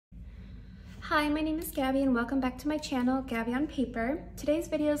Hi, my name is Gabby and welcome back to my channel, Gabby on Paper. Today's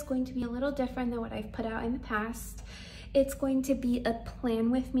video is going to be a little different than what I've put out in the past. It's going to be a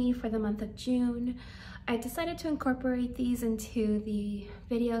plan with me for the month of June. I decided to incorporate these into the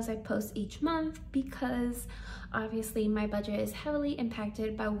videos I post each month because obviously my budget is heavily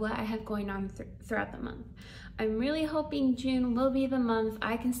impacted by what I have going on throughout the month. I'm really hoping June will be the month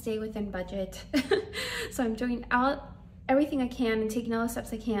I can stay within budget. So I'm doing everything I can and taking all the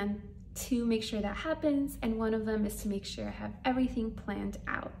steps I can to make sure that happens, and one of them is to make sure I have everything planned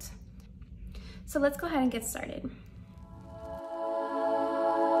out. So let's go ahead and get started.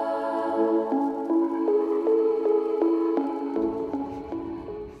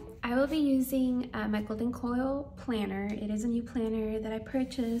 I will be using my Golden Coil planner. It is a new planner that I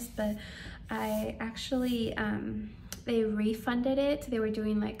purchased, but I actually, they refunded it. They were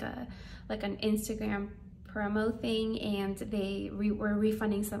doing like an Instagram promo thing, and they were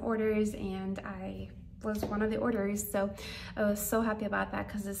refunding some orders, and I was one of the orders, so I was so happy about that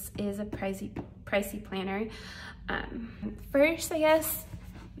because this is a pricey planner. First, I guess,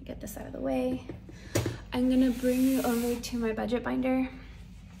 let me get this out of the way. I'm gonna bring you over to my budget binder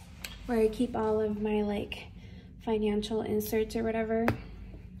where I keep all of my like financial inserts or whatever,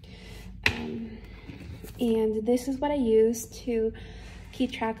 and this is what I use to keep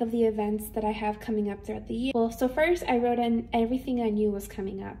track of the events that I have coming up throughout the year. Well, so first I wrote in everything I knew was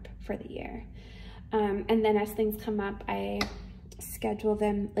coming up for the year. And then as things come up, I schedule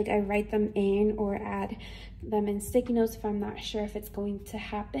them, like I write them in or add them in sticky notes if I'm not sure if it's going to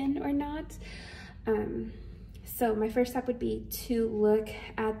happen or not. So my first step would be to look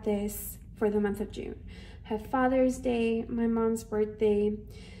at this for the month of June. Have Father's Day, my mom's birthday,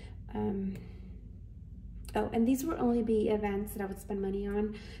 oh, and these will only be events that I would spend money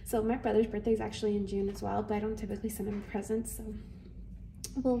on. So my brother's birthday is actually in June as well, but I don't typically send him presents, so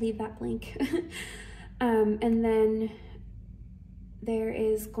we'll leave that blank. And then there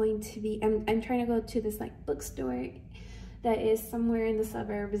is going to be, I'm trying to go to this like bookstore that is somewhere in the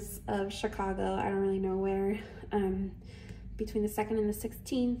suburbs of Chicago. I don't really know where, between the 2nd and the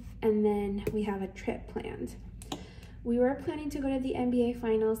 16th. And then we have a trip planned. We were planning to go to the NBA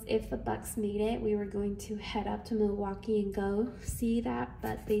Finals if the Bucks made it. We were going to head up to Milwaukee and go see that,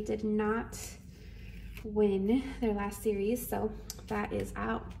 but they did not win their last series, so that is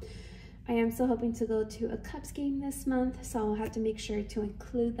out. I am still hoping to go to a Cubs game this month, so I'll have to make sure to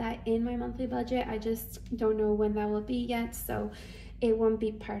include that in my monthly budget. I just don't know when that will be yet, so it won't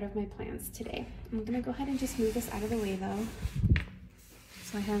be part of my plans today. I'm gonna go ahead and just move this out of the way though,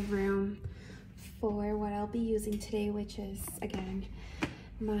 so I have room for what I'll be using today, which is, again,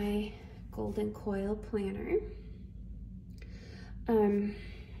 my Golden Coil planner.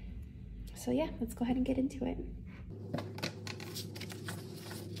 So yeah, let's go ahead and get into it.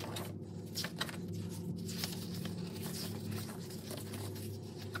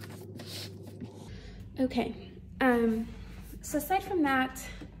 Okay, so aside from that,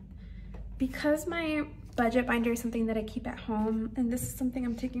 because my budget binder is something that I keep at home, and this is something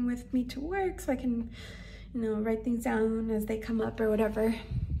I'm taking with me to work so I can, you know, write things down as they come up or whatever.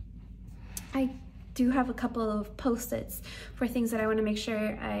 I do have a couple of post-its for things that I want to make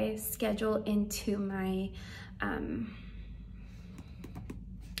sure I schedule into my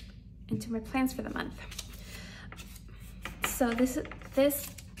plans for the month. So this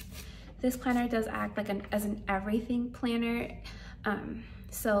planner does act like as an everything planner.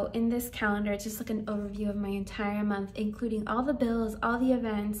 So in this calendar, it's just like an overview of my entire month, including all the bills, all the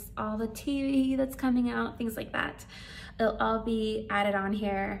events, all the TV that's coming out, things like that. It'll all be added on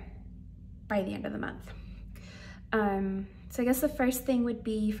here by the end of the month. So I guess the first thing would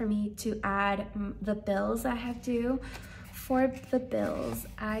be for me to add the bills I have due. For the bills,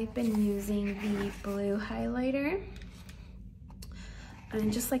 I've been using the blue highlighter.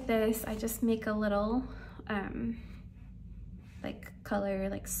 And just like this, I just make a little like color,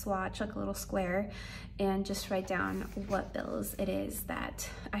 like swatch, like a little square, and just write down what bills it is that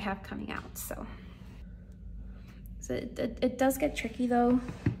I have coming out. So it does get tricky though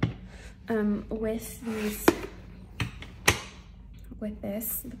with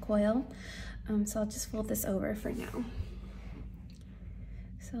the coil. So I'll just fold this over for now.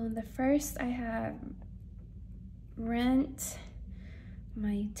 So the first I have rent,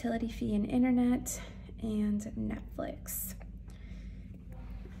 my utility fee and internet, and Netflix.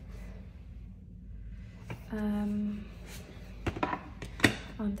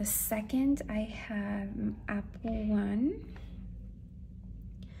 On the 2nd, I have Apple One.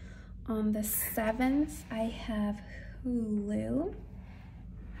 On the 7th, I have Hulu.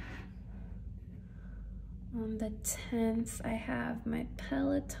 On the 10th, I have my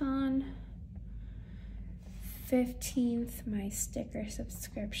Peloton. 15th, my sticker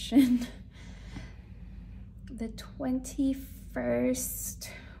subscription. The 21st,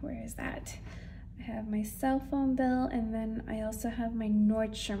 where is that? I have my cell phone bill, and then I also have my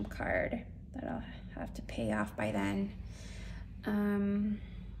Nordstrom card that I'll have to pay off by then.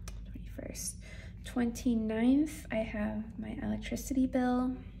 21st. 29th, I have my electricity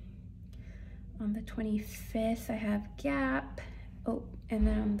bill. On the 25th, I have Gap. Oh, and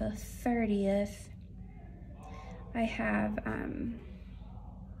then on the 30th, I have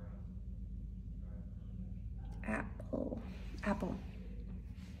Apple.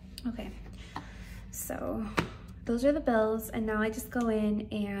 Okay, so those are the bills, and now I just go in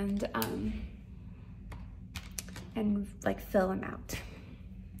and like fill them out.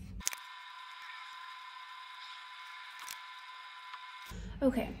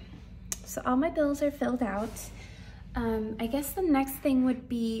 Okay, so all my bills are filled out. I guess the next thing would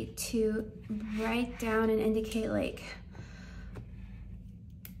be to write down and indicate like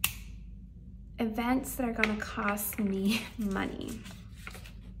events that are gonna cost me money.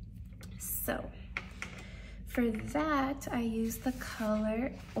 So for that, I use the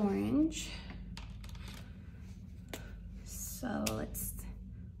color orange. So let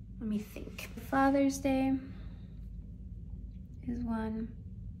me think. Father's Day is one.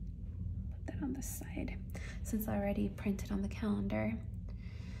 Put that on the side since I already printed on the calendar.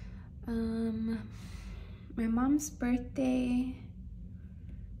 My mom's birthday,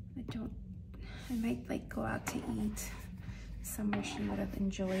 I might like go out to eat somewhere she would have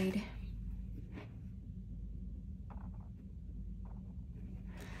enjoyed.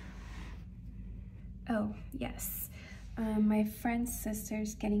 Oh, yes. My friend's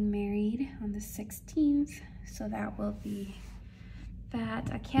sister's getting married on the 16th, so that will be that.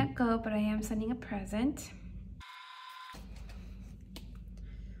 I can't go, but I am sending a present.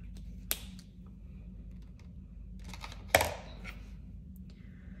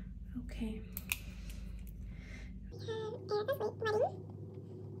 Okay.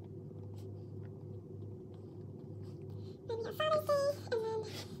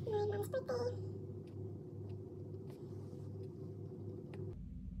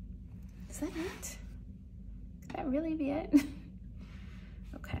 Is that it? Could that really be it?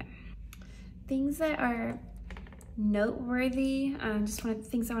 Okay. Things that are noteworthy, just one of the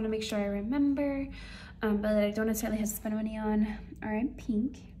things I want to make sure I remember, but that I don't necessarily have to spend money on, are in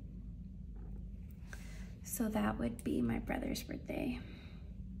pink. So that would be my brother's birthday.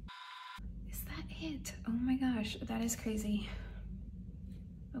 Is that it? Oh my gosh, that is crazy.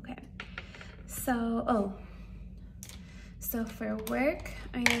 Okay, so, so for work,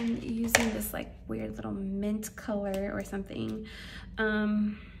 I am using this like weird little mint color or something.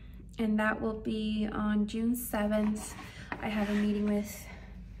 And that will be on June 7th. I have a meeting with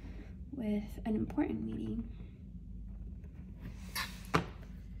an important meeting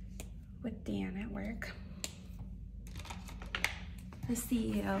with Dan at work, the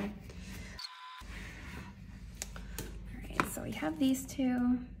CEO. All right, so we have these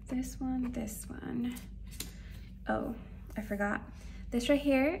two, this one. Oh, I forgot. This right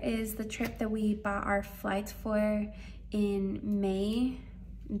here is the trip that we bought our flights for in May,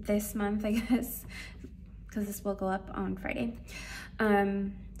 this month, I guess, because this will go up on Friday.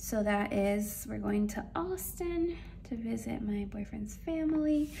 So that is, we're going to Austin to visit my boyfriend's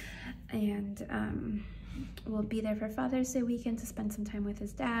family, and we'll be there for Father's Day weekend to spend some time with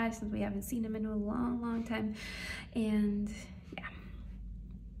his dad since we haven't seen him in a long time. And yeah,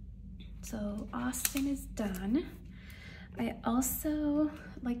 so Austin is done. I also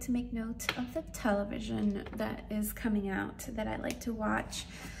like to make note of the television that is coming out that I like to watch.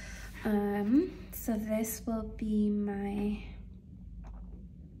 So this will be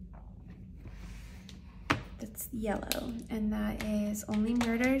it's yellow, and that is Only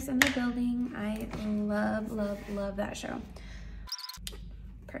Murders in the Building. I love that show.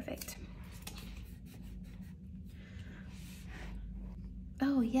 Perfect.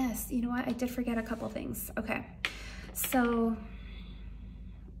 Oh yes, you know what? I did forget a couple things. Okay. So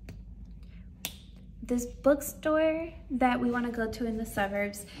this bookstore that we want to go to in the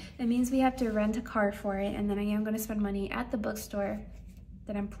suburbs, it means we have to rent a car for it, and then I am going to spend money at the bookstore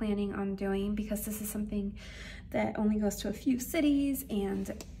that I'm planning on doing, because this is something that only goes to a few cities,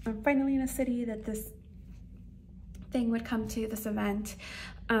 and I'm finally in a city that this thing would come to, this event.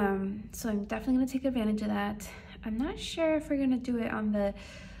 So I'm definitely going to take advantage of that. I'm not sure if we're going to do it on the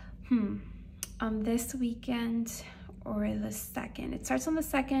on this weekend or the 2nd. It starts on the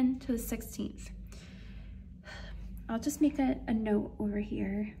 2nd to the 16th. I'll just make a note over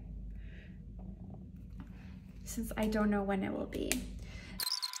here since I don't know when it will be.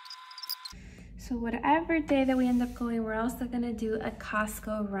 So So whatever day that we end up going, we're also gonna do a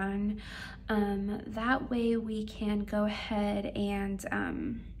Costco run. That way we can go ahead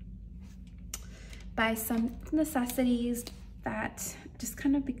and buy some necessities that just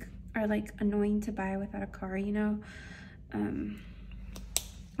kind of are like annoying to buy without a car, you know,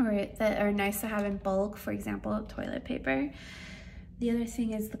 or that are nice to have in bulk. For example, toilet paper. The other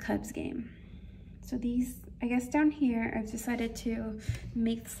thing is the Cubs game. So these, I guess down here, I've decided to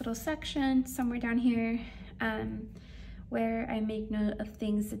make this little section somewhere down here where I make note of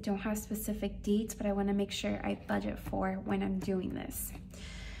things that don't have specific dates, but I want to make sure I budget for when I'm doing this,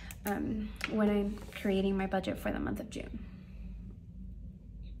 when I'm creating my budget for the month of June.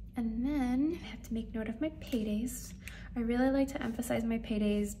 And then I have to make note of my paydays. I really like to emphasize my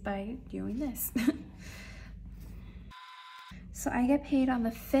paydays by doing this. So I get paid on the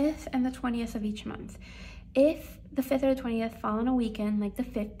 5th and the 20th of each month. If the 5th or the 20th fall on a weekend, like the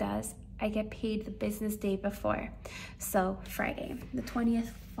 5th does, I get paid the business day before. So Friday. The 20th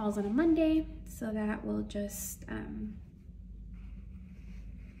falls on a Monday, so that will just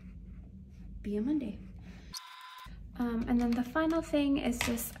be a Monday. And then the final thing is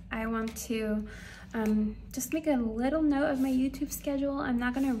just, I want to just make a little note of my YouTube schedule. I'm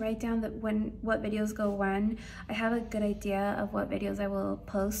not gonna write down what videos go when. I have a good idea of what videos I will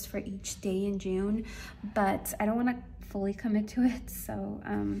post for each day in June, but I don't wanna fully commit to it. So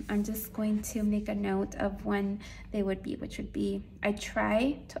I'm just going to make a note of when they would be, which would be, I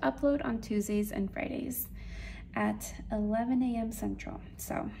try to upload on Tuesdays and Fridays at 11 a.m. Central.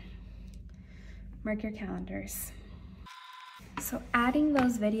 So mark your calendars. So adding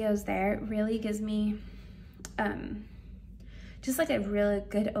those videos there really gives me just like a really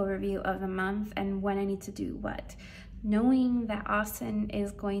good overview of the month and when I need to do what. Knowing that Austin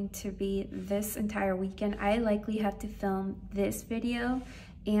is going to be this entire weekend, I likely have to film this video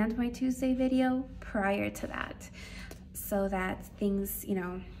and my Tuesday video prior to that, so that things, you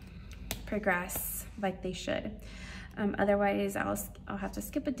know, progress like they should. Otherwise, I'll have to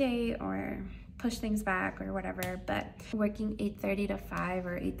skip a day or push things back or whatever. But working 8:30 to 5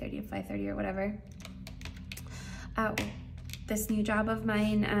 or 8:30 to 5:30 or whatever, this new job of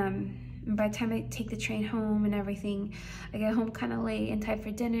mine, by the time I take the train home and everything, I get home kind of late in time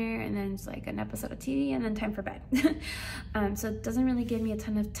for dinner, and then it's like an episode of TV and then time for bed. So it doesn't really give me a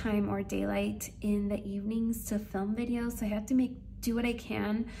ton of time or daylight in the evenings to film videos. So I have to do what I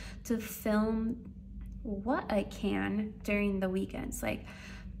can to film what I can during the weekends. Like,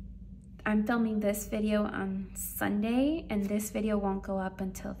 I'm filming this video on Sunday, and this video won't go up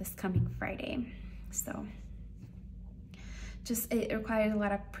until this coming Friday. So just, it requires a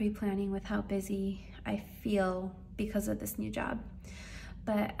lot of pre-planning with how busy I feel because of this new job.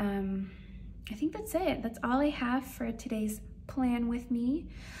 But I think that's it. That's all I have for today's plan with me.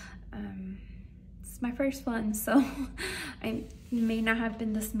 It's my first one, so I may not have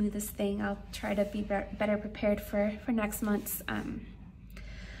been the smoothest thing. I'll try to be better prepared for next month's.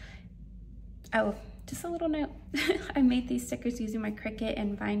 Oh, just a little note. I made these stickers using my Cricut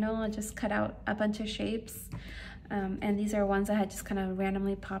and vinyl. I just cut out a bunch of shapes. And these are ones that had just kind of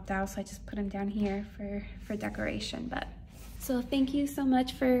randomly popped out, so I just put them down here for decoration. But so thank you so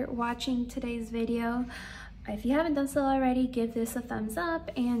much for watching today's video. If you haven't done so already, give this a thumbs up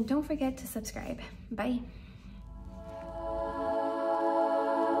and don't forget to subscribe. Bye.